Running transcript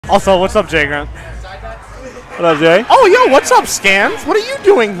Also, what's up, GRNT? What up, Jay? Oh, yo, what's up, Scans? What are you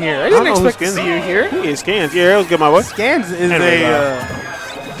doing here? I didn't expect to see you here. Who is Scans? Yeah, it was good, my boy. Scans is a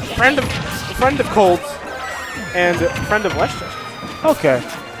friend of Cold's and friend of Westchester. Okay.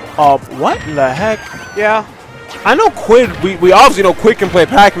 What in the heck? Yeah. I know Quidd. We obviously know Quidd can play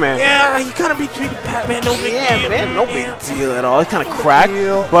Pac-Man. Yeah, he kind of be treating Pac-Man no big deal. Man, no big deal at all. It's kind of cracked.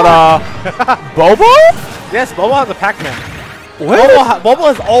 But Bobo? Yes, Bobo has a Pac-Man. Bobo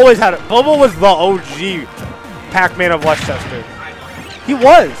has always had it. Bobo was the OG Pac-Man of Westchester. He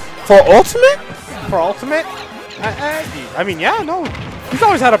was. For Ultimate? For Ultimate? I mean, yeah, no. He's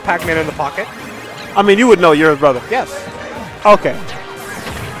always had a Pac-Man in the pocket. I mean, you would know. You're his brother. Yes. Okay.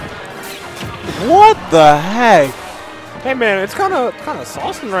 What the heck? Hey man, it's kind of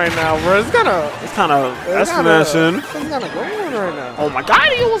saucing right now, bro. It's kind of estimation. It's kind of going on right now. Oh my God,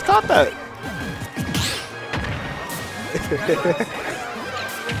 he almost caught that.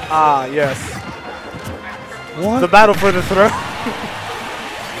 Ah, yes. What? The battle for the throne.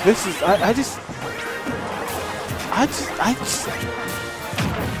 This is. I'm just.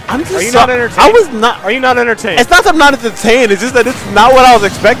 Are you not entertained? I was not. Are you not entertained? It's not that I'm not entertained. It's just that it's not what I was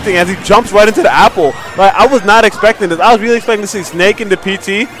expecting. As he jumps right into the apple, like I was not expecting this. I was really expecting to see Snake into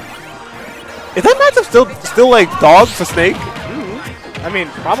PT. Is that matchup still like dog for Snake? I mean,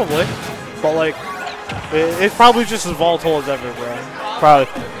 probably, but like, it's probably just as volatile as ever, bro. Probably.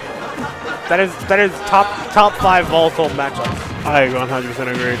 That is top 5 volatile matchups. I 100%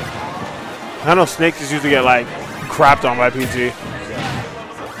 agree. I know Snake just used to get like crapped on by PT.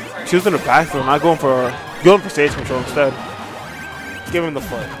 She was in the backfield, not going for stage control instead. Give him the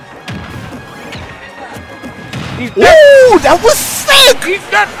foot. Ooh, that was sick!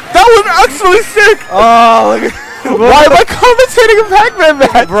 That was actually sick! Oh, look at why am I commentating a Pac-Man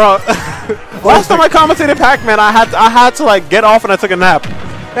match? Bro. Last time I commentated Pac-Man, I had to like get off and I took a nap.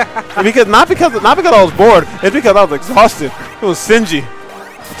 not because I was bored, it's because I was exhausted. It was Sinji.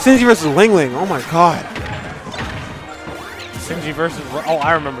 Sinji versus Ling Ling. Oh my God. Sinji versus. Oh,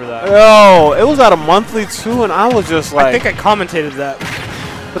 I remember that. Yo, it was at a monthly too, and I was just like. I think I commentated that.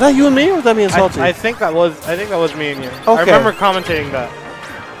 Was that you and me, or was that me and Salty? I think that was me and you. Okay. I remember commentating that.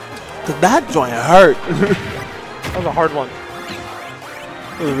 Cause that joint hurt. That was a hard one.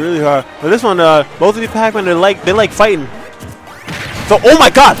 It was really hard. But this one, both of these Pac-Man, they like fighting. So, oh my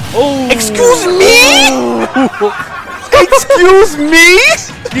God! Oh. Excuse me! Excuse me!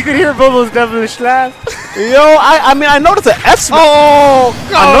 You could hear Bobo's devilish laugh. Yo, I mean, I know that's an F smash. Oh,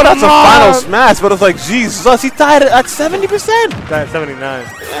 God! I know that's a final smash, but it's like, Jesus, he tied it at 70%. Tied at 79.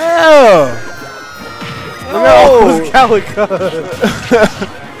 Yeah. Look at all those Calico.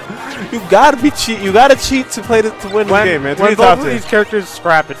 You gotta be cheat. You gotta cheat to play to win the game, man. When both of these characters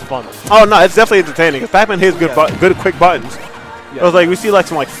scrap, it's fun. Oh no, it's definitely entertaining. Pac-Man hits good quick buttons. Yeah. It was like we see like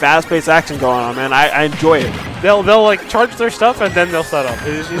some like fast-paced action going on, man. I enjoy it. They'll like charge their stuff and then they'll set up.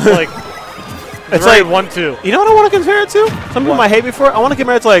 It's like it's like 1-2. You know what I want to compare it to? Some people might hate me for it. I want to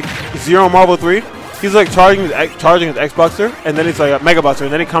compare it to like Zero Marvel 3. He's like charging his X-Buster, and then he's like a Mega Buster,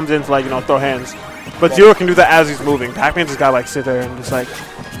 and then he comes in to like throw hands. But Zero can do that as he's moving. Pac-Man just gotta like sit there and just like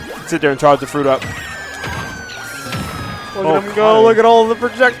sit there and charge the fruit up. Look at him go! Look at all the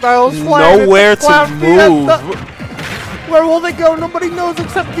projectiles flying. Nowhere to move. Where will they go? Nobody knows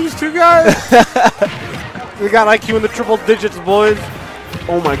except these two guys. We got IQ in the triple digits, boys.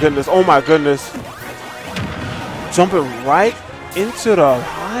 Oh my goodness! Oh my goodness! Jumping right into the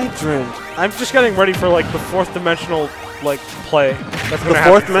hydrant. I'm just getting ready for like the 4th dimensional like play. That's the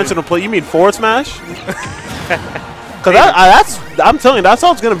 4th dimensional play? You mean forward smash? Because I'm telling you, that's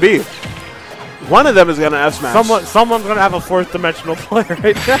all it's gonna be. One of them is gonna F smash. Someone's gonna have a 4th dimensional play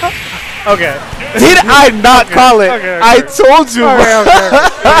right now. Okay. Did I not call it? Okay. I told you.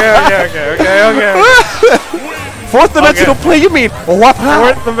 Okay. 4th dimensional play? You mean what?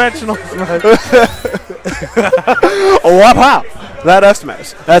 4th dimensional smash. What? That F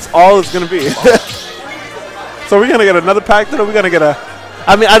smash. That's all it's gonna be. So we're gonna get another pack. Or we're gonna get a.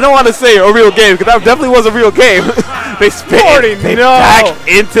 I mean, I don't want to say a real game because that definitely was a real game. They spit it back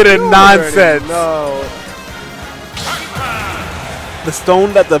into the nonsense. No. The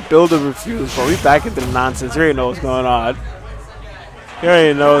stone that the builder refused, bro. We back into the nonsense. You already know what's going on. You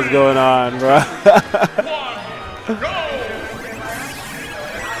already know what's going on, bro.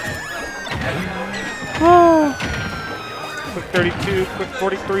 Quick 32, quick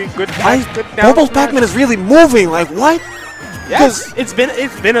 43, good down. Good down. Bobo's Pac-Man is really moving. Like what? Yes, it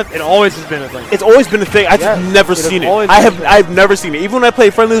always has been a thing. It's always been a thing. I've just never seen it. I've never seen it. Even when I play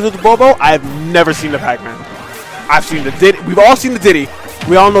friendlies with Bobo, I have never seen the Pac-Man. I've seen the Diddy. We've all seen the Diddy.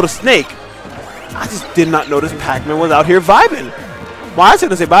 We all know the Snake. I just did not notice Pac-Man was out here vibing. Well, I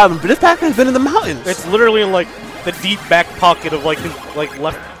shouldn't say bottom, but this Pac-Man's been in the mountains. It's literally in like the deep back pocket of like his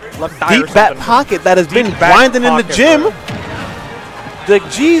left thigh. Deep back pocket that has been grinding in the gym. Bro. Like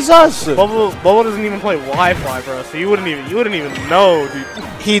Jesus. Bobo doesn't even play Wi-Fi, bro. So you wouldn't even know, dude.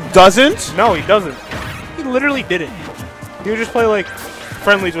 He doesn't? No, he doesn't. He literally didn't. He would just play like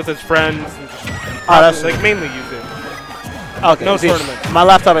friendlies with his friends and just that's like mainly use it. Okay. No tournament. My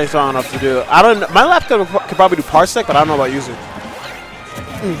laptop ain't strong enough to do it. I don't. My laptop could probably do parsec, but I don't know about using.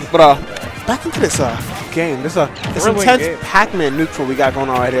 But back into this game. This intense Pac-Man neutral we got going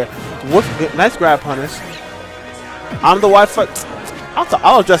on right here. Nice grab punish. I'm the Wi-Fi.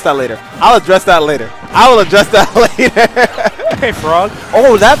 I'll address that later. I will address that later. Hey, frog.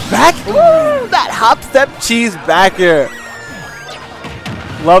 Oh, that back. Ooh, that hop step cheese back here.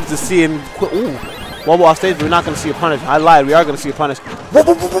 Love to see him. Ooh. Bobo off stage, we're not going to see a punish. I lied. We are going to see a punish. Wow,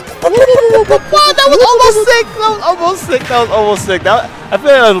 that was almost sick. I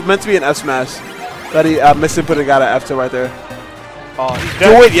feel like it was meant to be an F smash. That he missed and got an F to right there. Oh,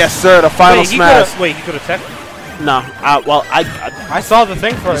 do it, yes, sir. The final smash. Wait, he could have teched. No. Well, I saw the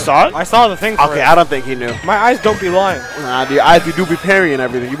thing for it. You saw it? I saw the thing for it. Okay, I don't think he knew. My eyes don't be lying. Nah, your eyes, you do be parrying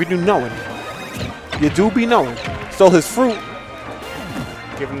everything. You be knowing. You do be knowing. Stole his fruit.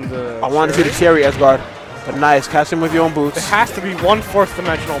 Give him the I want to see the cherry edge guard. But nice. Catch him with your own boots. There has to be one fourth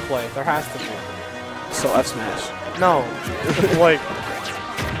dimensional play. There has to be. So F smash. No. Like.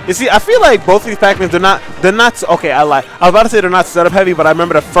 You see, I feel like both of these Pac-Mans, they're not, okay, I lie. I was about to say they're not setup heavy, but I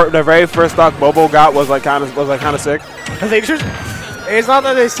remember the very first stock Bobo got was like kind of sick. They just, it's not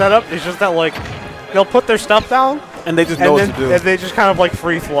that they set up, it's just that like, they'll put their stuff down. And they just know what to do. And they just kind of like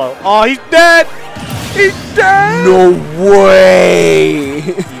free flow. Oh, he's dead! He's dead! No way!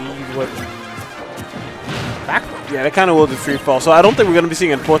 Yeah, that kind of will do free fall. So I don't think we're going to be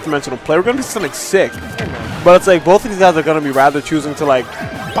seeing a fourth dimensional play. We're going to be something sick. But it's like both of these guys are going to be rather choosing to like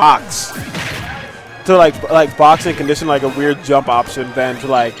box. To like box and condition like a weird jump option than to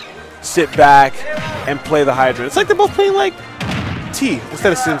like sit back and play the hydrant. It's like they're both playing like T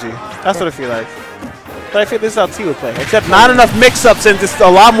instead of Sinji. That's what I feel like. But I feel this is how T would play. Except not enough mix-ups and just a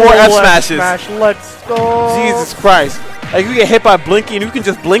lot more F smashes. Let's go. Jesus Christ. Like you get hit by Blinky and you can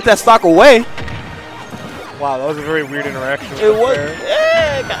just blink that stock away. Wow, that was a very weird interaction. It was.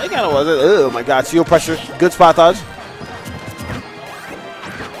 Yeah, it kind of was. Oh my God, shield pressure. Good spot dodge.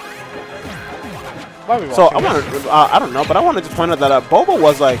 So I don't know, but I wanted to point out that Bobo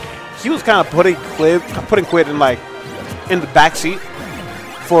was like, he was kind of putting Quidd in like in the back seat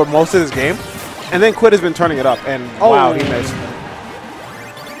for most of this game, and then Quidd has been turning it up, and wow, he missed.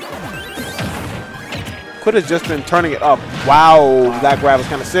 Quidd has just been turning it up. Wow, that grab was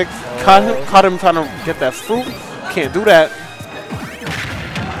kind of sick. Caught him trying to get that fruit. Can't do that.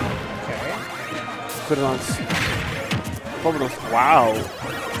 Okay. Put it on. Wow.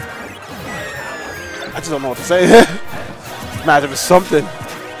 I just don't know what to say. Matchup is something.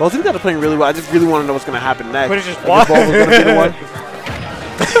 Both of these guys are playing really well. I just really want to know what's going to happen next. Quidd is just walking.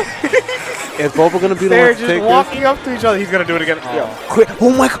 Is Bobo going to be the one to take this? They're just walking up to each other. He's going to do it again. Yo, quick.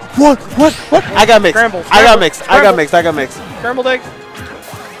 Oh my God. What? I got mixed. I got mixed. Scrambled eggs.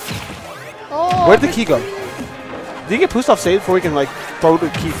 Oh, where'd the key go? Did he get pushed off stage before he can like throw the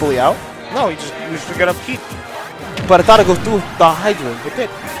key fully out? No, he just used to get up key. But I thought it goes through the hydrant. It did.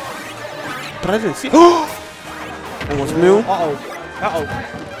 But I didn't see it. Almost new. Uh-oh.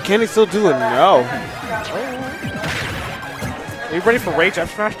 Can he still do it? No. Are you ready for Rage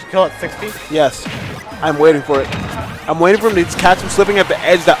F Smash to kill at 60? Yes. I'm waiting for it. I'm waiting for him to catch him slipping at the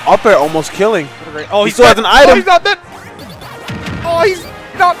edge. That up air almost killing. Oh, he still has an item. Oh, he's not dead. Oh, he's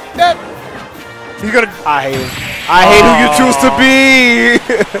not dead. He's gonna. I hate who you choose to be.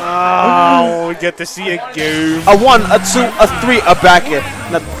 Oh, we get to see a game. A 1, a 2, a 3, a back air.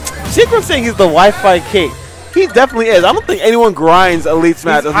 Now, Secret's saying he's the Wi-Fi king. He definitely is. I don't think anyone grinds Elite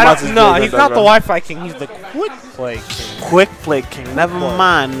Smash as much as no, he's not the Wi-Fi king. He's the quick play king. Quick play king. Never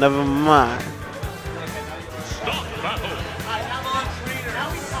mind. Now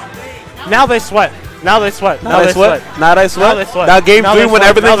they sweat. Now they sweat. Now game 3 when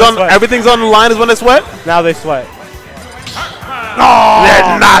everything's on the line is when they sweat. Now they sweat. Oh,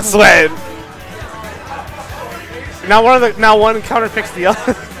 they're not sweating. Now one counter picks the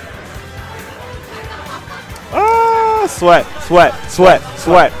other. Sweat,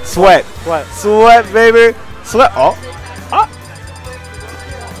 baby. Sweat. Oh.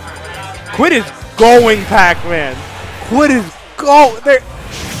 Quidd is going, Pac-Man. Quidd is go. There.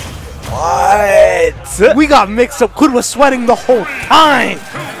 What? We got mixed up. Quidd was sweating the whole time.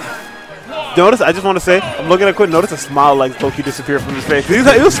 Notice, I just want to say, I'm looking at Quidd. Notice a smile like Loki disappeared from his face. He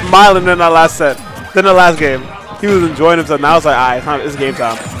was smiling in that last set, in the last game. He was enjoying himself. Now it's like, alright, it's game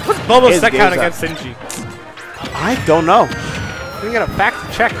time. What's Bobo's set count against Sinji? I don't know. We got a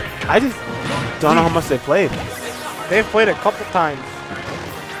fact check. I just don't know how much they played. They've played a couple times.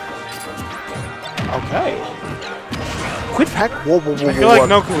 Okay. Quit pack. Whoa. I feel like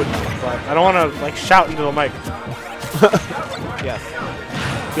Noku would know, but I don't want to like shout into the mic. Yes.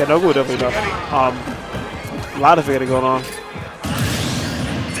 Yeah, Noku would definitely know. A lot of figuring going on.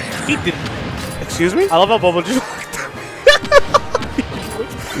 He did. Excuse me? I love how Bobo just.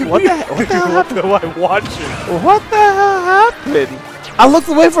 What the hell happened? I watched it. What the hell happened? I looked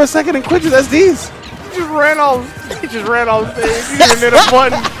away for a second and Quidd just SDs. He just ran off stage. He didn't even hit a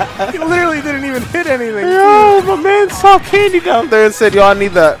button. He literally didn't even hit anything. Yo, my man saw Candy down there and said, yo, I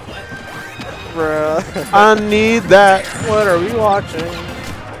need that. Bruh. I need that. What are we watching?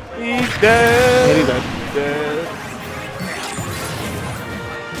 He's dead. He's dead.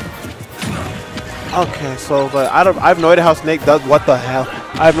 Okay, so but I have no idea how Snake does. What the hell?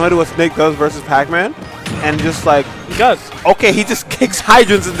 I have no idea what Snake does versus Pac-Man, and just like he does. Okay, he just kicks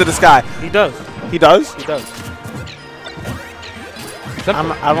hydrants into the sky. He does. He does. He does. I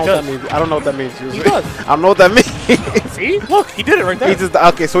don't know what that means. I don't know what that means. He does. I don't know what that means. See? Look, he did it right there. He just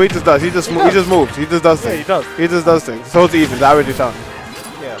okay. So he just does. He just moves. He just does things. Yeah, he does. He just does things. So it's even. Is that what you're telling me?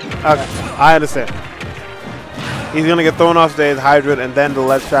 Yeah. Okay, I understand. He's gonna get thrown off stage, hydrant, and then the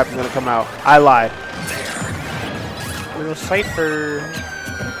lead trap is gonna come out. I lied. Little Cypher.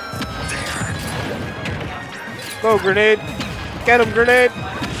 Go grenade. Get him grenade.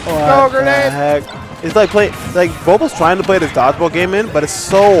 Go grenade. Heck? It's like Bobo's trying to play this dodgeball game in, but it's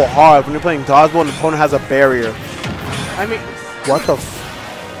so hard when you're playing dodgeball and the opponent has a barrier. I mean, what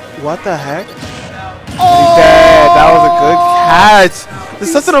the heck? Oh! That was a good catch.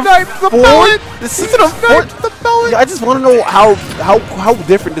 This isn't a forward. This isn't a forward. Yeah, I just want to know how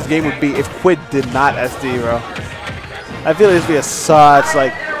different this game would be if Quidd did not SD, bro. I feel like this would be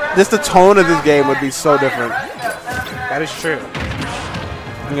just the tone of this game would be so different. That is true.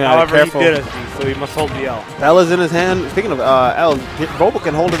 Yeah, however, careful. he did SD, so he must hold the L. Bell is in his hand. Speaking of L, Bobo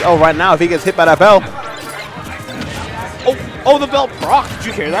can hold his L right now if he gets hit by that bell. Oh, the bell proc. Did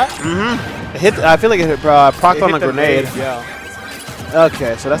you hear that? Mm-hmm. I feel like it hit procced on a grenade. Yeah.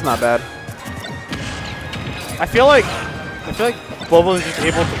 Okay, so that's not bad. I feel like Bobo is just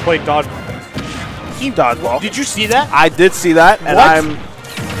able to play dodgeball. He dodgeball. Did you see that? I did see that, and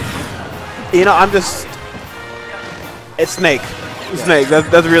it's Snake. Snake.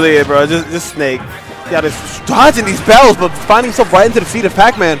 That's really it, bro. Just Snake. Yeah, just dodging these bells, but finding himself right into the feet of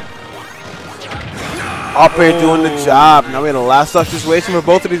Pac-Man. Up here doing the job. Now we're in a last suck situation for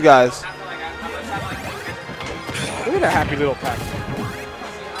both of these guys. Look at that happy little Pac.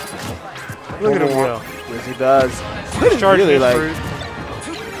 Look at him go. Yes, he does. Really like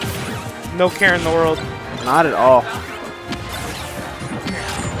no care in the world. Not at all.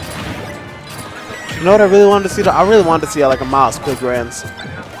 You know what I really wanted to see? I really wanted to see like a Miles Quidd Grands.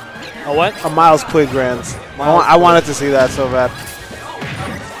 A what? A Miles Quidd Grands. I wanted to see that so bad.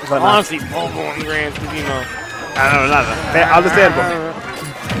 But honestly, Bobo and Grands, you know. I don't know, understandable.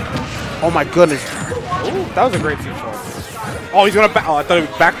 Oh my goodness. Ooh, that was a great team shot. Oh, he's gonna back. Oh, I thought he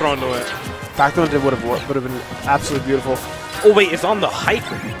would back throw into it. Back throw into it would have been absolutely beautiful. Oh wait, it's on the height.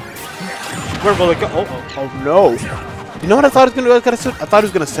 Where will it go? Oh no. You know what I thought he was going to do? I thought he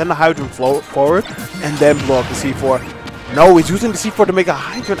was going to send the hydrant forward and then blow up the C4. No, he's using the C4 to make a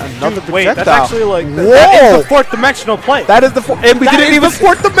hydrant another projectile. Wait, that's actually like that is the fourth dimensional play. That is the and we didn't even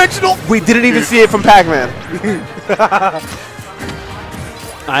fourth dimensional. We didn't even see it from Pac-Man.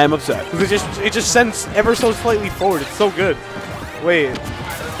 I am upset. It just sends ever so slightly forward. It's so good. Wait.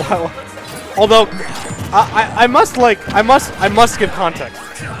 Although I must give context.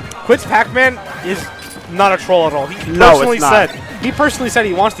 Quidd's Pac-Man is not a troll at all. He personally said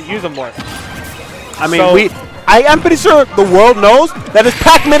he wants to use them more. I mean, I'm pretty sure the world knows that his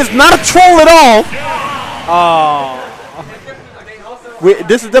Pac-Man is not a troll at all.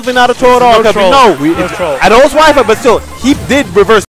 This is definitely not a troll at all. No troll. I know it's Wi-Fi, but still, he did reverse